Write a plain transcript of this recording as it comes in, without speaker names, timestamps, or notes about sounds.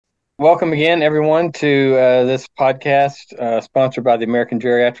Welcome again, everyone, to this podcast sponsored by the American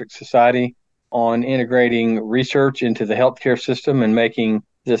Geriatric Society on integrating research into the healthcare system and making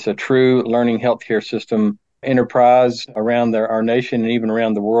this a true learning healthcare system enterprise around our nation and even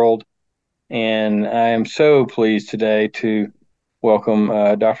around the world. And I am so pleased today to welcome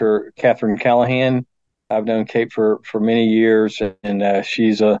Dr. Catherine Callahan. I've known Kate for many years, and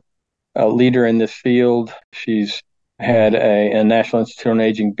she's a leader in this field. She's had a National Institute on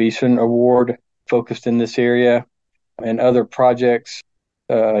Aging Beeson Award focused in this area and other projects,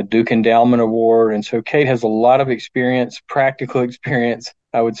 Duke Endowment Award. And so Kate has a lot of experience, practical experience,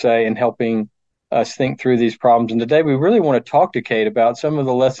 I would say, in helping us think through these problems. And today we really want to talk to Kate about some of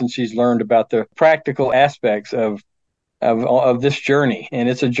the lessons she's learned about the practical aspects of this journey. And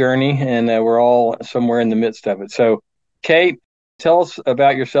it's a journey, and we're all somewhere in the midst of it. So, Kate, tell us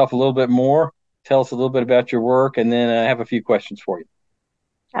about yourself a little bit more. Tell us a little bit about your work, and then I have a few questions for you.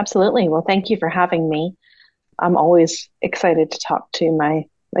 Absolutely. Well, thank you for having me. I'm always excited to talk to my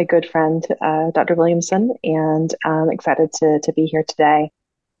good friend, Dr. Williamson, and I'm excited to be here today.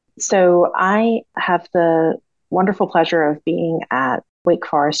 So I have the wonderful pleasure of being at Wake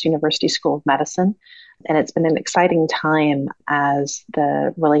Forest University School of Medicine, and it's been an exciting time as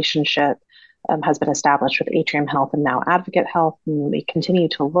the relationship has been established with Atrium Health and now Advocate Health, and we continue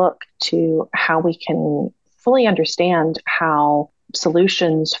to look to how we can fully understand how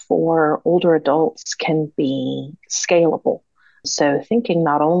solutions for older adults can be scalable. So thinking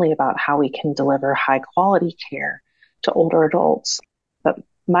not only about how we can deliver high quality care to older adults, but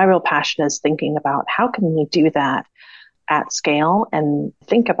my real passion is thinking about how can we do that at scale and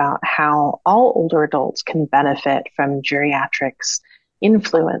think about how all older adults can benefit from geriatrics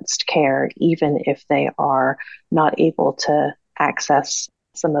influenced care, even if they are not able to access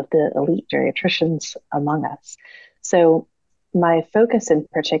some of the elite geriatricians among us. So my focus in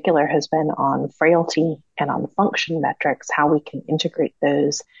particular has been on frailty and on function metrics, how we can integrate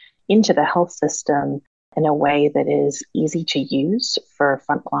those into the health system in a way that is easy to use for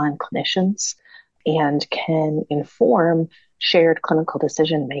frontline clinicians and can inform shared clinical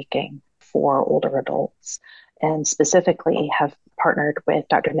decision making for older adults. And specifically have partnered with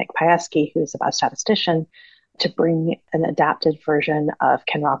Dr. Nick Piaski, who's a biostatistician, to bring an adapted version of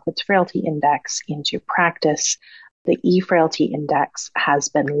Ken Rockwood's Frailty Index into practice. The eFrailty Index has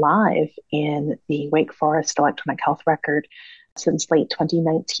been live in the Wake Forest electronic health record since late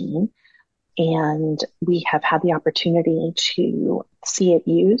 2019. And we have had the opportunity to see it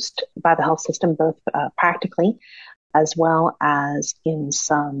used by the health system, both practically as well as in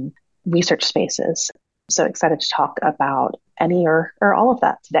some research spaces. So excited to talk about any or all of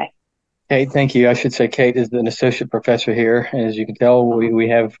that today. Kate, thank you. I should say Kate is an associate professor here. And as you can tell, we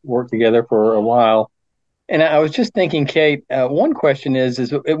have worked together for a while. And I was just thinking, Kate, one question is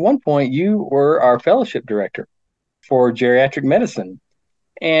at one point you were our fellowship director for geriatric medicine.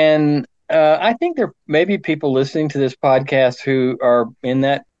 And I think there may be people listening to this podcast who are in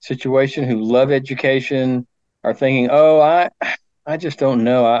that situation, who love education, are thinking, I just don't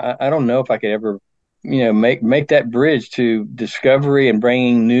know. I don't know if I could ever make that bridge to discovery and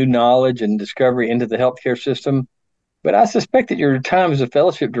bringing new knowledge and discovery into the healthcare system. But I suspect that your time as a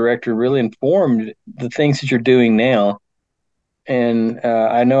fellowship director really informed the things that you're doing now. And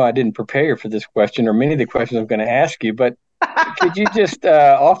I know I didn't prepare you for this question or many of the questions I'm going to ask you, but could you just,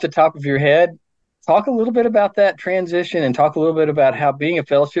 off the top of your head, talk a little bit about that transition and talk a little bit about how being a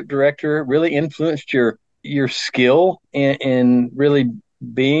fellowship director really influenced your skill in really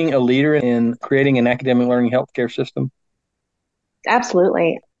being a leader in creating an academic learning healthcare system?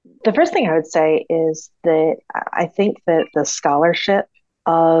 Absolutely. The first thing I would say is that I think that the scholarship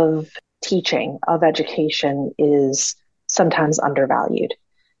of teaching, of education, is sometimes undervalued.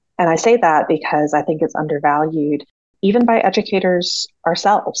 And I say that because I think it's undervalued even by educators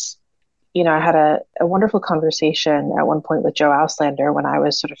ourselves. You know, I had a wonderful conversation at one point with Joe Auslander when I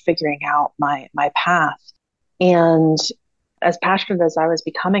was sort of figuring out my path. And as passionate as I was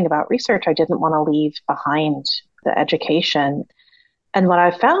becoming about research, I didn't want to leave behind the education. And what I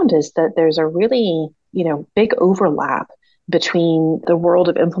found is that there's a really, big overlap between the world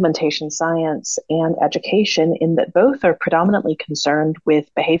of implementation science and education in that both are predominantly concerned with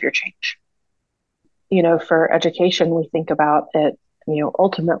behavior change. For education, we think about it,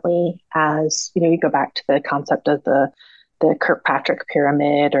 ultimately as, you go back to the concept of the Kirkpatrick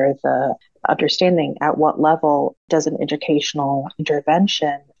pyramid or the understanding at what level does an educational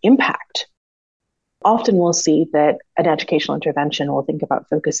intervention impact. Often we'll see that an educational intervention will think about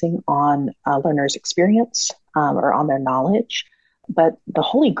focusing on a learner's experience or on their knowledge. But the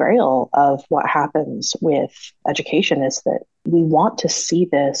holy grail of what happens with education is that we want to see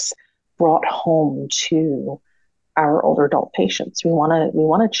this brought home to our older adult patients. We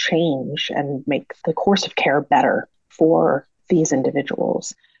want to change and make the course of care better for these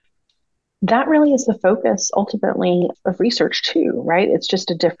individuals. That really is the focus ultimately of research too, right? It's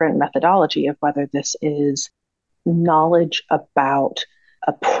just a different methodology of whether this is knowledge about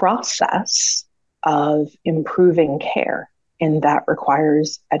a process of improving care. And that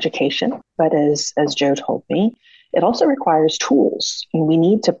requires education. But as Joe told me, it also requires tools. And we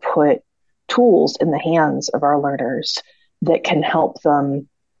need to put tools in the hands of our learners that can help them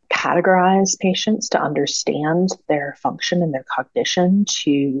categorize patients to understand their function and their cognition,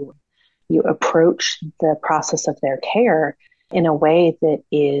 to you approach the process of their care in a way that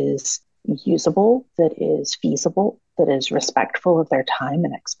is usable, that is feasible, that is respectful of their time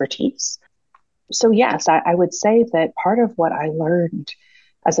and expertise. So yes, I would say that part of what I learned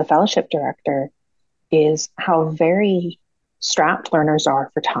as a fellowship director is how very strapped learners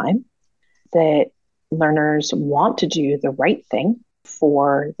are for time, that learners want to do the right thing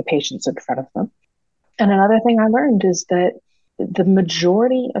for the patients in front of them. And another thing I learned is that the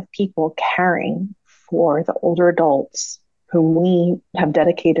majority of people caring for the older adults whom we have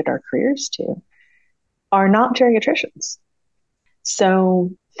dedicated our careers to are not geriatricians.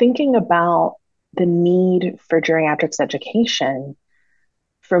 So thinking about the need for geriatrics education,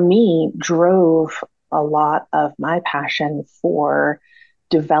 for me, drove a lot of my passion for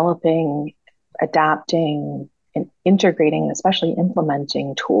developing, adapting, and integrating, especially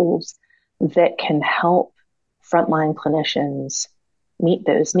implementing tools that can help frontline clinicians meet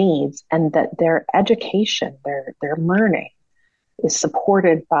those needs, and that their education, their learning is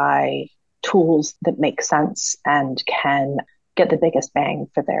supported by tools that make sense and can get the biggest bang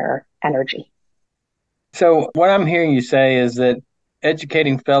for their energy. So what I'm hearing you say is that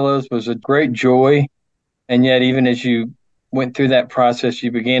educating fellows was a great joy, and yet even as you went through that process,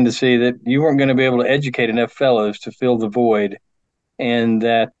 you began to see that you weren't going to be able to educate enough fellows to fill the void, and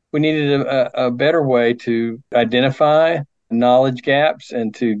that we needed a better way to identify knowledge gaps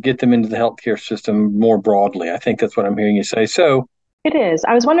and to get them into the healthcare system more broadly. I think that's what I'm hearing you say. So it is.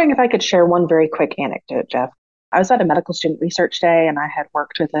 I was wondering if I could share one very quick anecdote, Jeff. I was at a medical student research day, and I had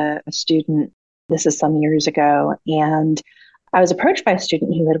worked with a student. This is some years ago, and I was approached by a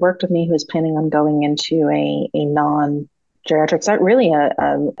student who had worked with me who was planning on going into a non-geriatrics, really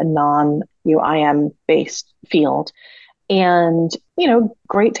a non-UIM based field. And,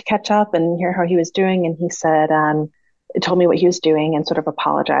 great to catch up and hear how he was doing. And he said, told me what he was doing and sort of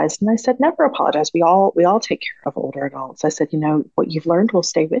apologized. And I said, never apologize. We all take care of older adults. I said, what you've learned will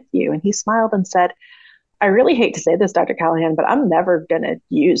stay with you. And he smiled and said, I really hate to say this, Dr. Callahan, but I'm never going to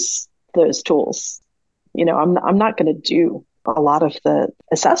use those tools. I'm not going to do a lot of the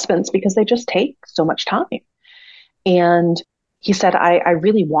assessments because they just take so much time. And he said, I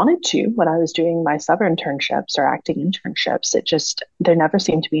really wanted to when I was doing my sub internships or acting internships. There never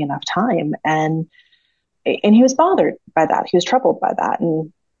seemed to be enough time. And he was bothered by that. He was troubled by that.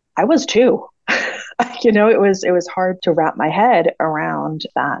 And I was too. It was hard to wrap my head around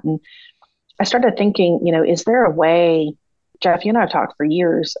that. And I started thinking, is there a way, Jeff, you and I have talked for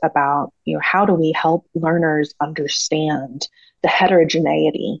years about, how do we help learners understand the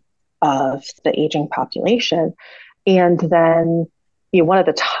heterogeneity of the aging population? And then, one of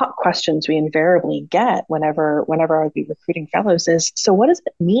the top questions we invariably get whenever I would be recruiting fellows is, so what does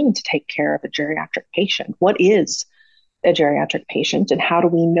it mean to take care of a geriatric patient? What is a geriatric patient, and how do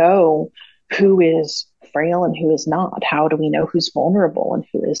we know who is frail and who is not? How do we know who's vulnerable and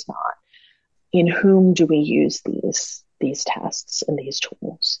who is not? In whom do we use these tests and these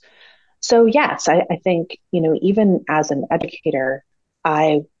tools? So yes, I think, even as an educator,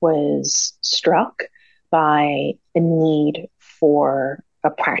 I was struck by a need for a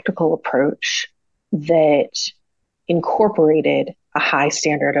practical approach that incorporated a high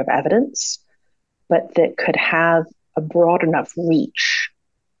standard of evidence, but that could have a broad enough reach.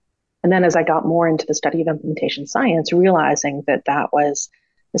 And then as I got more into the study of implementation science, realizing that was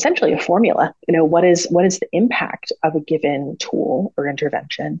essentially a formula. What is the impact of a given tool or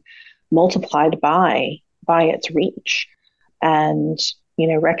intervention multiplied by its reach? And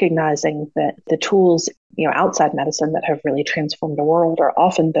recognizing that the tools, outside medicine that have really transformed the world are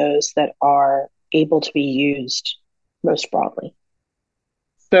often those that are able to be used most broadly.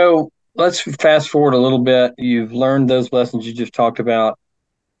 So let's fast forward a little bit. You've learned those lessons you just talked about,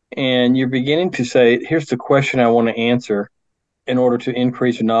 and you're beginning to say, here's the question I want to answer in order to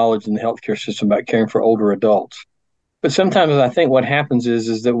increase knowledge in the healthcare system about caring for older adults. But sometimes I think what happens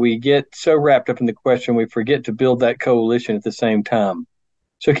is that we get so wrapped up in the question, we forget to build that coalition at the same time.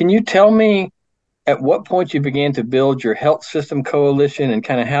 So can you tell me, at what point you began to build your health system coalition and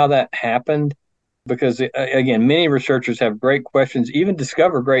kind of how that happened? Because again, many researchers have great questions, even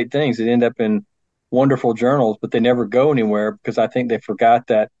discover great things that end up in wonderful journals, but they never go anywhere because I think they forgot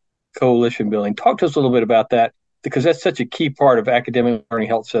that coalition building. Talk to us a little bit about that, because that's such a key part of academic learning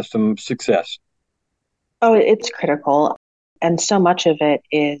health system success. Oh, it's critical. And so much of it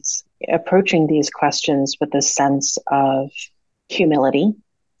is approaching these questions with a sense of humility.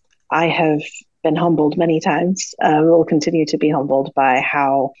 I have been humbled many times, will continue to be humbled by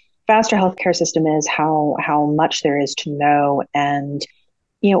how fast our healthcare system is, how much there is to know, and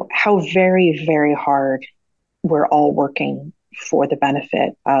how very, very hard we're all working for the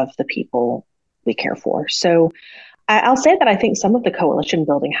benefit of the people we care for. So I'll say that I think some of the coalition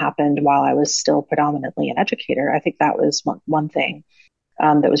building happened while I was still predominantly an educator. I think that was one thing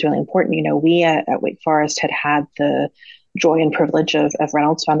that was really important. We at Wake Forest had the joy and privilege of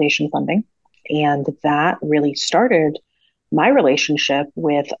Reynolds Foundation funding, and that really started my relationship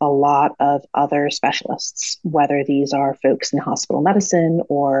with a lot of other specialists, whether these are folks in hospital medicine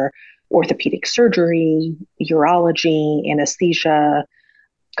or orthopedic surgery, urology, anesthesia,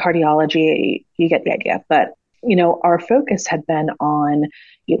 cardiology. You get the idea. But our focus had been on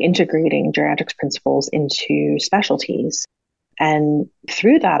integrating geriatrics principles into specialties. And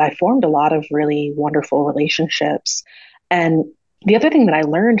through that, I formed a lot of really wonderful relationships. And the other thing that I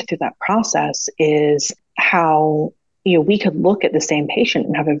learned through that process is how we could look at the same patient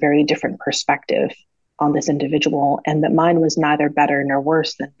and have a very different perspective on this individual, and that mine was neither better nor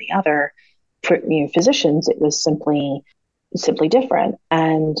worse than the other. For physicians, it was simply different.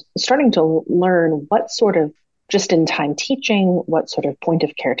 And starting to learn what sort of just-in-time teaching, what sort of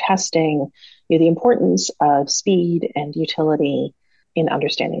point-of-care testing, the importance of speed and utility in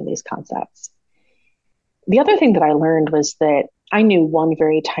understanding these concepts. The other thing that I learned was that I knew one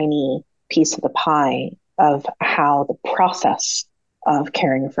very tiny piece of the pie of how the process of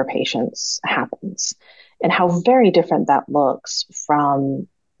caring for patients happens, and how very different that looks from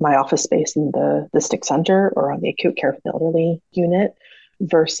my office space in the STIC center or on the acute care for the elderly unit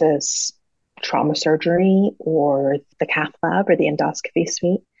versus trauma surgery or the cath lab or the endoscopy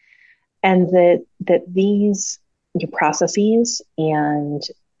suite. And that these processes and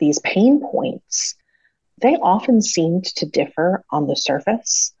these pain points, they often seemed to differ on the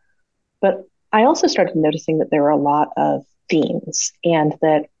surface. But I also started noticing that there were a lot of themes, and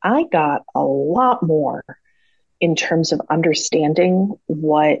that I got a lot more in terms of understanding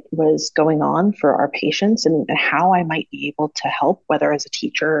what was going on for our patients and how I might be able to help, whether as a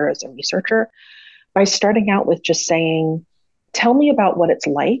teacher or as a researcher, by starting out with just saying, tell me about what it's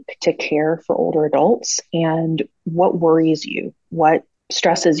like to care for older adults and what worries you, what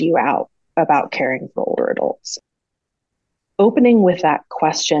stresses you out about caring for older adults. Opening with that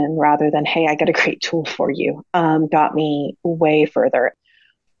question rather than, hey, I got a great tool for you, got me way further.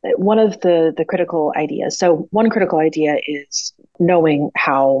 One of the critical ideas. So one critical idea is knowing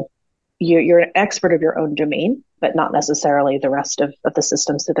how you're an expert of your own domain, but not necessarily the rest of the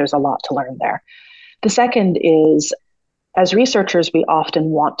system. So there's a lot to learn there. The second is, as researchers, we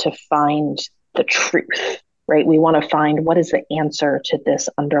often want to find the truth, right? We want to find what is the answer to this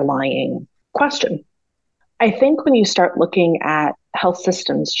underlying question. I think when you start looking at health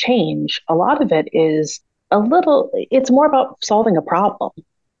systems change, a lot of it is it's more about solving a problem.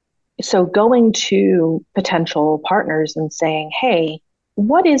 So going to potential partners and saying, hey,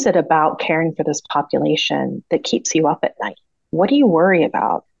 what is it about caring for this population that keeps you up at night? What do you worry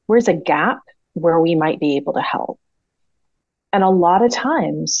about? Where's a gap where we might be able to help? And a lot of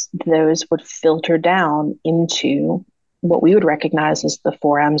times those would filter down into what we would recognize as the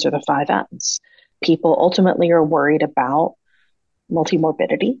 4Ms or the 5Ms. People ultimately are worried about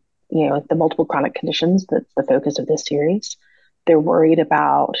multimorbidity, the multiple chronic conditions that's the focus of this series. They're worried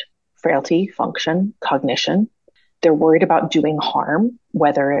about frailty, function, cognition. They're worried about doing harm,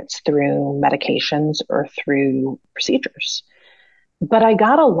 whether it's through medications or through procedures. But I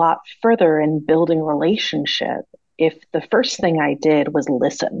got a lot further in building relationship if the first thing I did was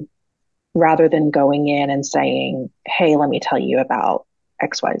listen, rather than going in and saying, hey, let me tell you about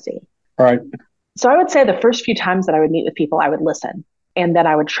XYZ. Right. So I would say the first few times that I would meet with people, I would listen, and then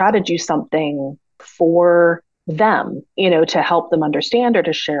I would try to do something for them, to help them understand, or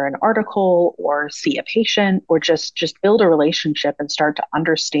to share an article or see a patient, or just build a relationship and start to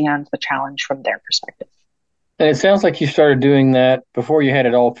understand the challenge from their perspective. And it sounds like you started doing that before you had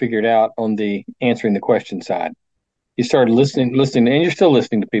it all figured out on the answering the question side. You started listening, and you're still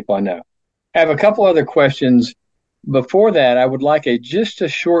listening to people, I know. I have a couple other questions. Before that, I would like just a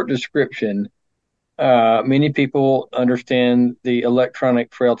short description. Many people understand the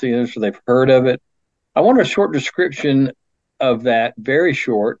electronic frailty, so they've heard of it. I want a short description of that, very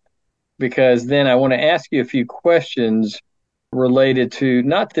short, because then I want to ask you a few questions related to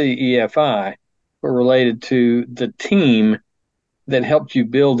not the EFI, but related to the team that helped you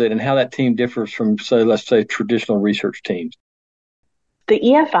build it and how that team differs from, say, let's say, traditional research teams. The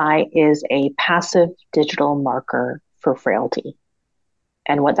EFI is a passive digital marker for frailty.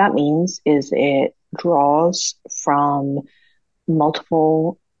 And what that means is it draws from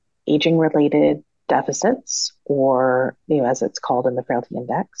multiple aging related deficits, or as it's called in the Frailty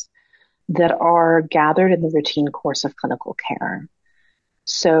Index, that are gathered in the routine course of clinical care.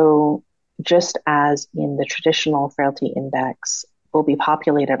 So just as in the traditional Frailty Index will be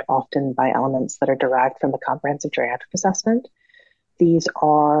populated often by elements that are derived from the Comprehensive Geriatric Assessment, these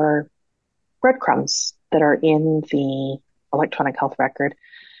are breadcrumbs that are in the electronic health record.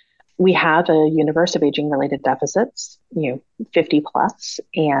 We have a universe of aging related deficits, 50 plus,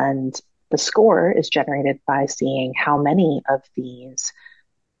 and the score is generated by seeing how many of these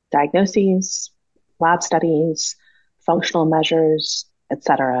diagnoses, lab studies, functional measures,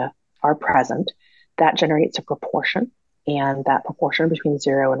 etc., are present. That generates a proportion, and that proportion between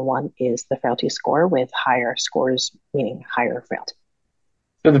 0 and 1 is the frailty score, with higher scores meaning higher frailty.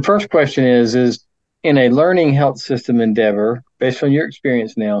 So the first question is in a learning health system endeavor, based on your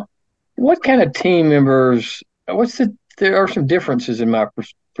experience now, what kind of team members, there are some differences in my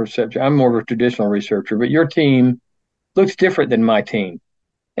perception. I'm more of a traditional researcher, but your team looks different than my team.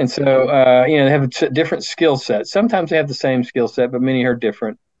 And so, they have different skill sets. Sometimes they have the same skill set, but many are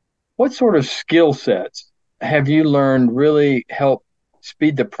different. What sort of skill sets have you learned really help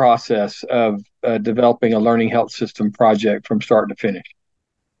speed the process of developing a learning health system project from start to finish?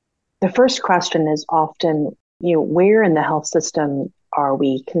 The first question is often, where in the health system are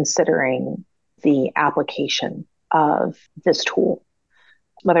we considering the application of this tool?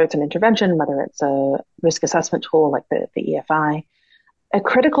 Whether it's an intervention, whether it's a risk assessment tool like the EFI. A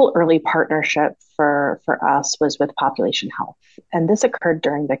critical early partnership for us was with Population Health. And this occurred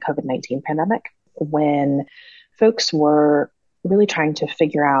during the COVID-19 pandemic, when folks were really trying to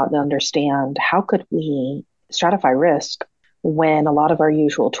figure out and understand how could we stratify risk when a lot of our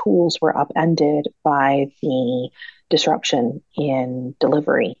usual tools were upended by the disruption in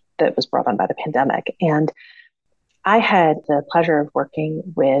delivery that was brought on by the pandemic. And I had the pleasure of working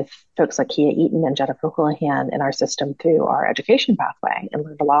with folks like Kia Eaton and Jennifer Houlihan in our system through our education pathway, and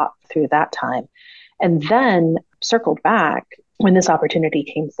learned a lot through that time. And then circled back when this opportunity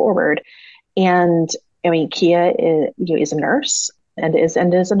came forward. And Kia is a nurse and is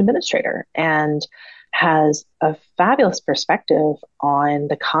an administrator, and has a fabulous perspective on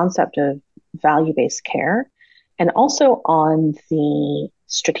the concept of value-based care, and also on the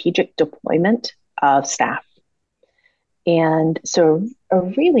strategic deployment of staff. And so a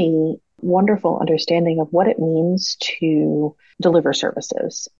really wonderful understanding of what it means to deliver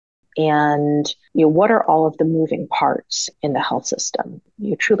services, and what are all of the moving parts in the health system.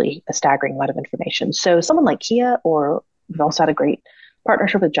 Truly a staggering amount of information. So someone like Kia, or we've also had a great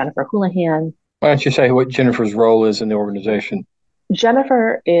partnership with Jennifer Houlihan. Why don't you say what Jennifer's role is in the organization?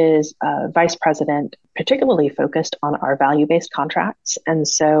 Jennifer is vice president, particularly focused on our value-based contracts. And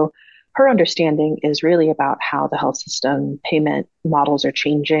so her understanding is really about how the health system payment models are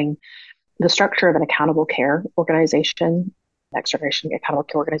changing, the structure of an accountable care organization, next generation accountable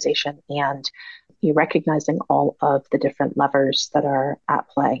care organization, and recognizing all of the different levers that are at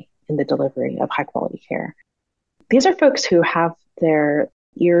play in the delivery of high quality care. These are folks who have their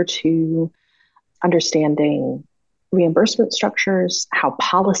ear to understanding reimbursement structures, how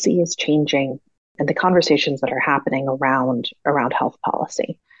policy is changing, and the conversations that are happening around health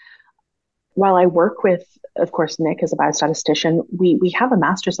policy. While I work with, of course, Nick as a biostatistician, we have a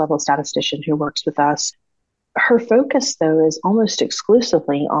master's level statistician who works with us. Her focus, though, is almost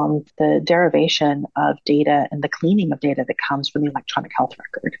exclusively on the derivation of data and the cleaning of data that comes from the electronic health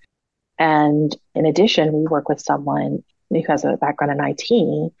record. And in addition, we work with someone who has a background in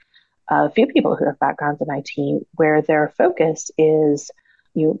IT, a few people who have backgrounds in IT, where their focus is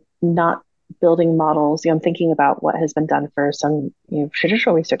not building models. I'm thinking about what has been done for some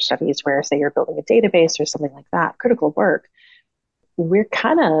traditional research studies where, say, you're building a database or something like that, critical work. We're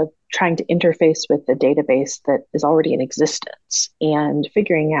kind of trying to interface with the database that is already in existence and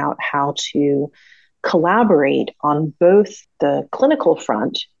figuring out how to collaborate on both the clinical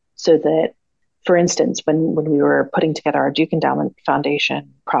front, so that, for instance, when we were putting together our Duke Endowment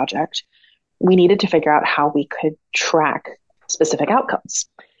Foundation project, we needed to figure out how we could track specific outcomes.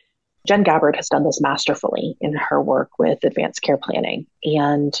 Jen Gabbard has done this masterfully in her work with advanced care planning.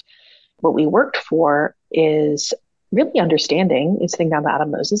 And what we worked for is really understanding, sitting down with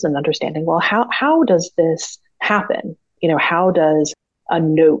Adam Moses and understanding, well, how does this happen? How does a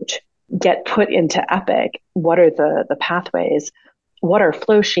note get put into Epic? What are the pathways? What are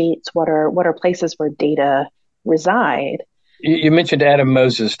flow sheets? What are places where data reside? You mentioned Adam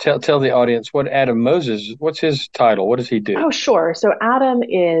Moses. Tell the audience what Adam Moses, what's his title? What does he do? Oh, sure. So Adam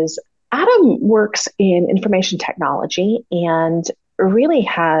works in information technology and really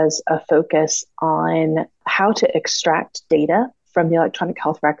has a focus on how to extract data from the electronic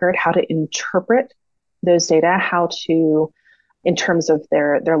health record, how to interpret those data, how to, in terms of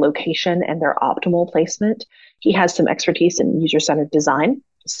their location and their optimal placement. He has some expertise in user-centered design.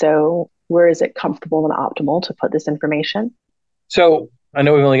 So where is it comfortable and optimal to put this information? So I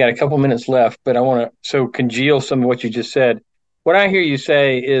know we've only got a couple minutes left, but I want to congeal some of what you just said. What I hear you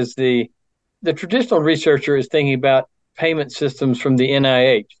say is the traditional researcher is thinking about payment systems from the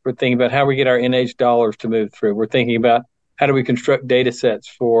NIH. We're thinking about how we get our NIH dollars to move through. We're thinking about how do we construct data sets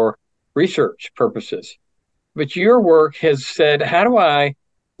for research purposes. But your work has said, how do I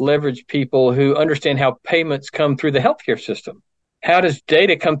leverage people who understand how payments come through the healthcare system? How does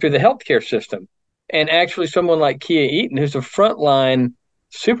data come through the healthcare system? And actually, someone like Kia Eaton, who's a frontline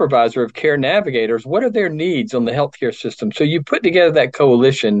supervisor of care navigators, what are their needs on the healthcare system? So you put together that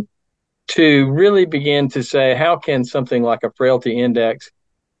coalition to really begin to say, how can something like a frailty index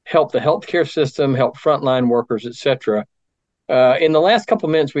help the healthcare system, help frontline workers, et cetera? In the last couple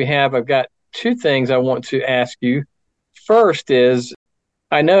of minutes we have, I've got two things I want to ask you. First is,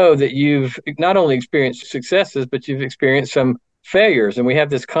 I know that you've not only experienced successes, but you've experienced some failures. And we have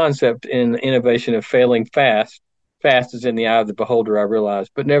this concept in innovation of failing fast. Fast is in the eye of the beholder, I realize.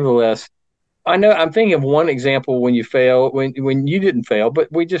 But nevertheless, I know I'm thinking of one example when you fail, when you didn't fail, but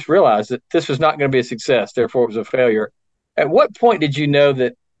we just realized that this was not going to be a success. Therefore, it was a failure. At what point did you know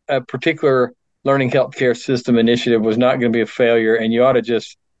that a particular learning healthcare system initiative was not going to be a failure and you ought to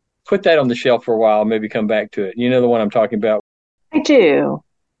just put that on the shelf for a while, maybe come back to it? You know the one I'm talking about? I do.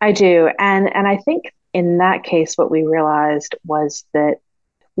 I do. And I think in that case, what we realized was that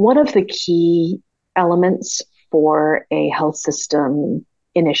one of the key elements for a health system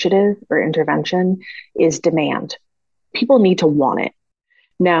initiative or intervention is demand. People need to want it.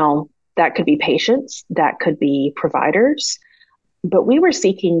 Now, that could be patients, that could be providers, but we were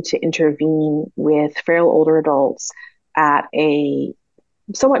seeking to intervene with frail older adults at a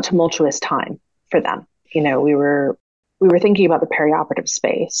somewhat tumultuous time for them. We were thinking about the perioperative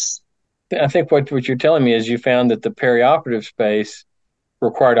space. I think what you're telling me is you found that the perioperative space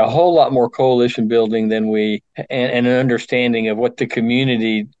required a whole lot more coalition building than and an understanding of what the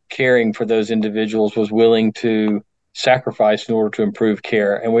community caring for those individuals was willing to sacrifice in order to improve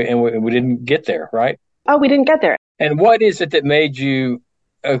care. And we didn't get there, right? Oh, we didn't get there. And what is it that made you,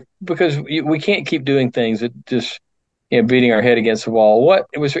 because we can't keep doing things that just, beating our head against the wall.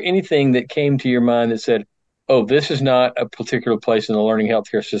 Was there anything that came to your mind that said, oh, this is not a particular place in the learning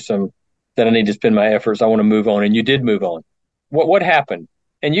healthcare system that I need to spend my efforts. I want to move on. And you did move on. What happened?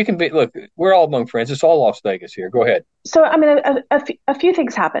 And you can look, we're all among friends. It's all Las Vegas here. Go ahead. So, I mean, a few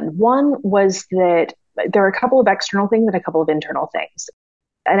things happened. One was that there are a couple of external things and a couple of internal things.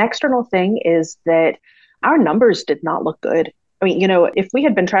 An external thing is that our numbers did not look good. I mean, if we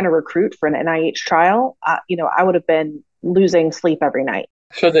had been trying to recruit for an NIH trial, I would have been losing sleep every night.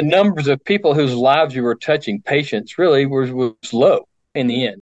 So the numbers of people whose lives you were touching, patients, really was low in the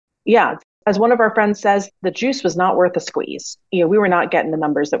end. Yeah. As one of our friends says, the juice was not worth the squeeze. We were not getting the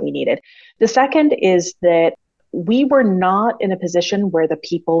numbers that we needed. The second is that we were not in a position where the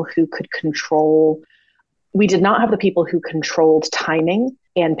people who could we did not have the people who controlled timing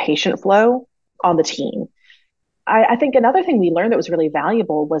and patient flow on the team. I think another thing we learned that was really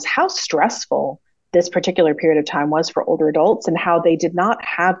valuable was how stressful this particular period of time was for older adults and how they did not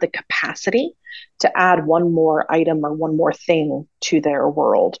have the capacity to add one more item or one more thing to their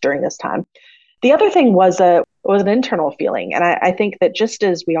world during this time. The other thing was an internal feeling. And I think that just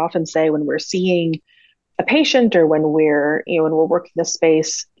as we often say when we're seeing a patient or when we're working this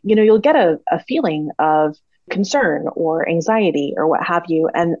space, you'll get a feeling of concern or anxiety or what have you.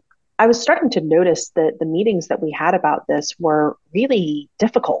 And I was starting to notice that the meetings that we had about this were really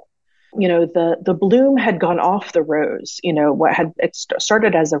difficult. The bloom had gone off the rose. What had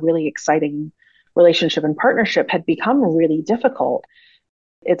started as a really exciting relationship and partnership had become really difficult.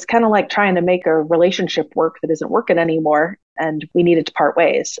 It's kind of like trying to make a relationship work that isn't working anymore, and we needed to part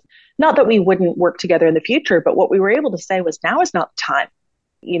ways. Not that we wouldn't work together in the future, but what we were able to say was now is not the time.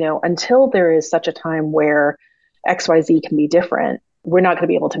 Until there is such a time where XYZ can be different, we're not going to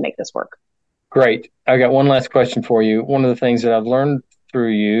be able to make this work. Great. I got one last question for you. One of the things that I've learned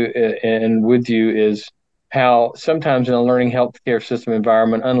through you and with you is how sometimes in a learning healthcare system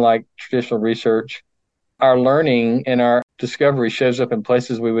environment, unlike traditional research, our learning and our discovery shows up in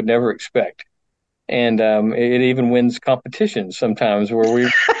places we would never expect. And it even wins competitions sometimes where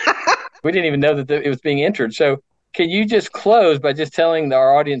we didn't even know that it was being entered. So can you just close by just telling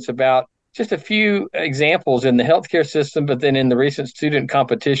our audience about just a few examples in the healthcare system, but then in the recent student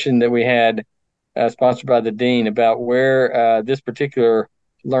competition that we had sponsored by the dean about where this particular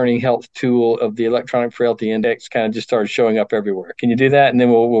learning health tool of the Electronic Frailty Index kind of just started showing up everywhere. Can you do that? And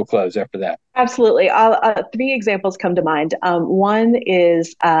then we'll close after that. Absolutely. Three examples come to mind. One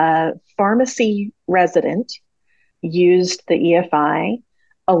is a pharmacy resident used the EFI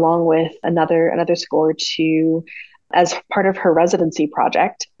along with another score to, as part of her residency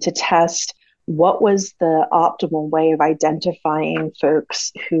project, to test what was the optimal way of identifying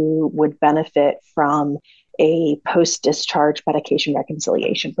folks who would benefit from a post-discharge medication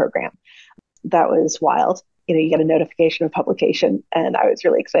reconciliation program. That was wild. You get a notification of publication, and I was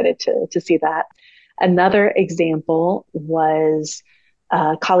really excited to see that. Another example was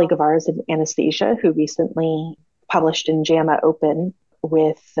a colleague of ours in anesthesia who recently published in JAMA Open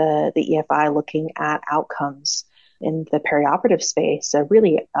with the EFI looking at outcomes in the perioperative space, a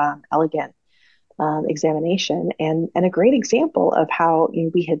really elegant examination and a great example of how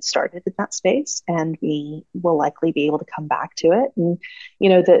we had started in that space, and we will likely be able to come back to it, and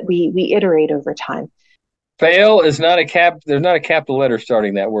that we iterate over time. Fail is not there's not a capital letter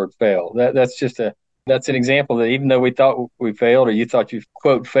starting that word fail. That's an example that even though we thought we failed, or you thought you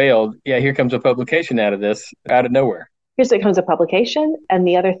quote failed, here comes a publication out of this, out of nowhere. Here comes a publication. And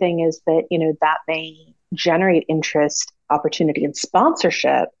the other thing is that, that may generate interest, opportunity, and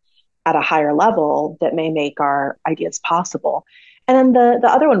sponsorship at a higher level that may make our ideas possible. And then the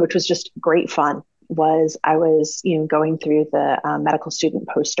other one, which was just great fun, was I was, going through the medical student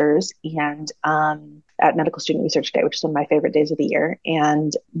posters and at Medical Student Research Day, which is one of my favorite days of the year,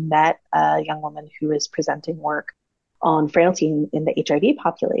 and met a young woman who was presenting work on frailty in the HIV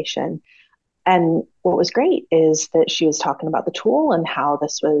population. And what was great is that she was talking about the tool and how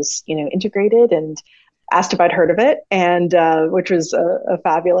this was, integrated, and asked if I'd heard of it, and which was a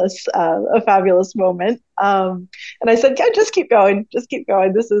fabulous moment. And I said, "Yeah, just keep going.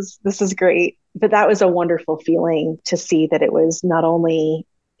 This is great." But that was a wonderful feeling to see that it was not only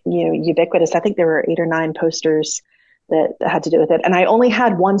ubiquitous. I think there were 8 or 9 posters that had to do with it, and I only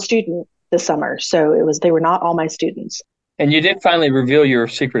had one student this summer, so they were not all my students. And you did finally reveal your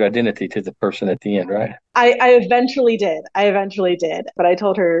secret identity to the person at the end, right? I eventually did. But I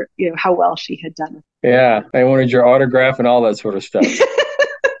told her, how well she had done. Yeah, I wanted your autograph and all that sort of stuff.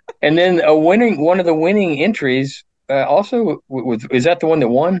 And then one of the winning entries also is that the one that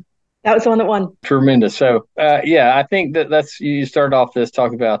won? That was the one that won. Tremendous. So, I think that's you started off this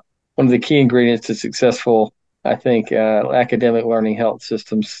talking about one of the key ingredients to successful, I think, academic learning health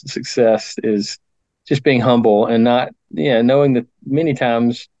systems success is just being humble and not, knowing that many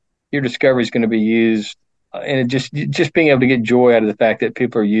times your discovery is going to be used, and just being able to get joy out of the fact that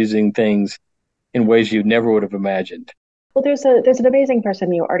people are using things in ways you never would have imagined. Well, there's an amazing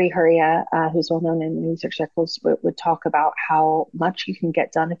person, Artie Huria, who's well known in research circles, would talk about how much you can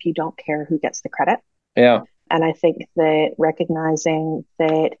get done if you don't care who gets the credit. Yeah. And I think that recognizing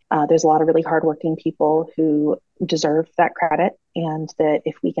that there's a lot of really hardworking people who deserve that credit, and that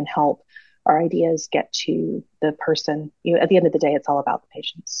if we can help our ideas get to the person, at the end of the day, it's all about the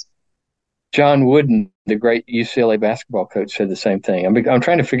patients. John Wooden, the great UCLA basketball coach, said the same thing. I'm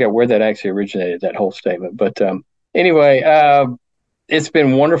trying to figure out where that actually originated, that whole statement. But anyway, it's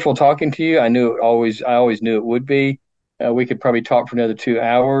been wonderful talking to you. I always knew it would be. We could probably talk for another 2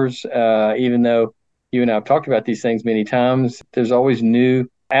 hours, even though you and I have talked about these things many times. There's always new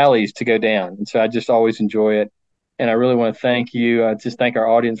alleys to go down. And so I just always enjoy it. And I really want to thank you. I just thank our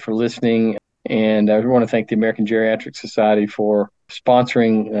audience for listening. And I want to thank the American Geriatric Society for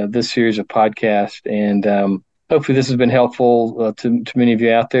sponsoring this series of podcasts. And hopefully this has been helpful to many of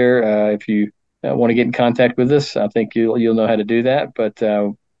you out there. If you want to get in contact with us, I think you'll know how to do that. But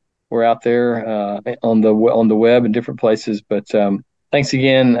we're out there on the web in different places. But thanks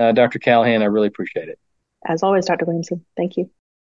again, Dr. Callahan. I really appreciate it. As always, Dr. Williamson. Thank you.